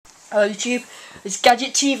Hello YouTube, it's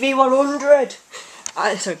Gadget TV 100.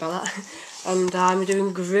 Sorry about that. And I'm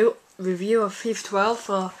doing a review of FIFA 12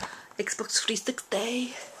 for Xbox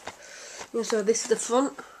 360. Yeah, so this is the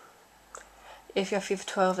front. If you have FIFA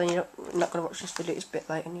 12, then you're not gonna watch this video. It's a bit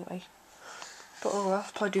late anyway. But oh well,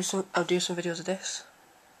 I'll do some videos of this.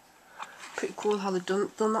 Pretty cool how they've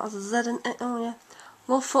done that as a Z, isn't it? Oh yeah,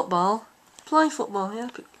 love football, playing football. Yeah.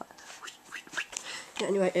 Yeah.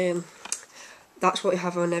 Anyway, that's what you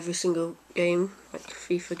have on every single game, like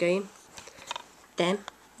FIFA game. Then,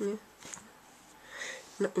 yeah.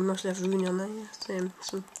 You must have Rooney on there, yeah.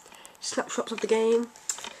 Some snapshots of the game,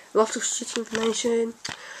 lots of shit information,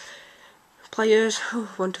 players,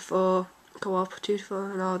 1 to 4, co-op, 2 to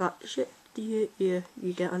 4, and all that shit you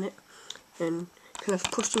get on it. And you can have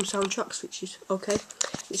custom soundtracks, which is okay.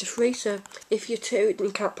 It's free, so if you're 2, then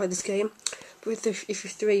you can't play this game. But if you're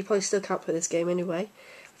 3, you probably still can't play this game anyway.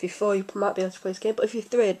 If you're 4, you might be able to play this game, but if you're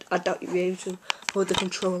 3, I doubt you'll be able to hold the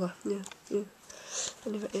controller. Yeah.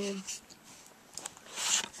 Anyway, and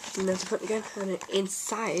there's the front again, and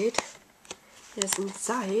inside, there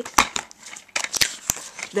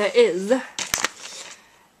is a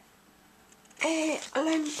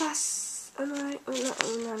online pass. Online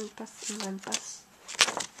pass.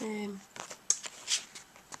 Yeah,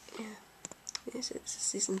 it's a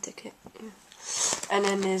season ticket. Yeah. And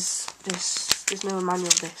then there's no manual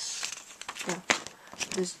of this. Yeah.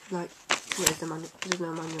 There's like, where's the manual? There's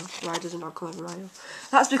no manual. Why does it not come with a manual?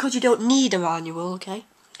 That's because you don't need a manual, okay?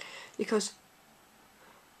 Because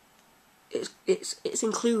it's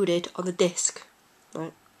included on the disc,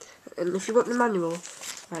 right? And if you want the manual,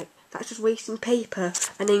 right, that's just wasting paper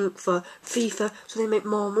and ink for FIFA, so they make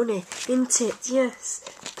more money, isn't it? Yes,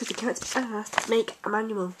 because you can't make a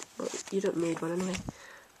manual. Well, you don't need one anyway.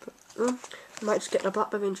 But I might just get the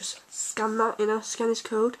BlackBerry and just scan that, scan this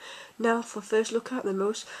code. Now for first look at the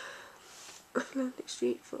most Atlantic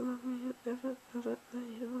Street FIFA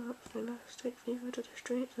to the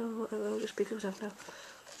streets or whatever. I'll just speak myself now.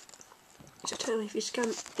 So technically, if you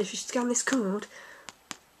scan this code,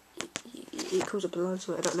 it comes up a line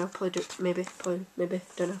somewhere. I don't know. Probably maybe,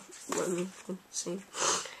 don't know what I mean. See.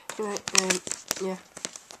 Anyway, yeah.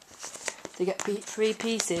 So you get 3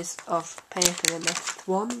 pieces of paper in there.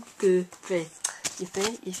 1, 2, 3. You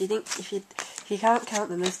see? If you can't count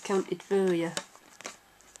them, it's counted for you.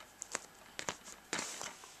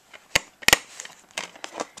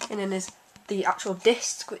 And then there's the actual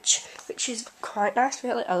disc, which is quite nice.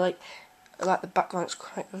 Really, I like the background. It's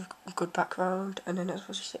quite a good background. And then it's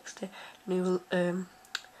supposed to 60 new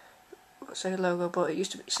say logo, but it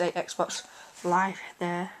used to say Xbox Live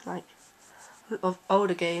there, like of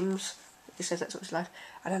older games. It says Xbox Live,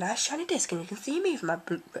 and a nice shiny disc, and you can see me with my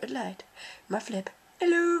red light, my flip.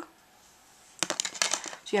 Hello.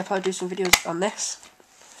 So yeah, I'll probably do some videos on this.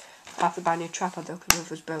 I have to buy a new tripod though, because it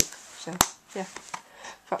was broke. So yeah. If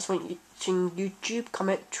that's what you're watching YouTube,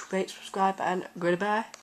 comment, rate, subscribe, and goodbye.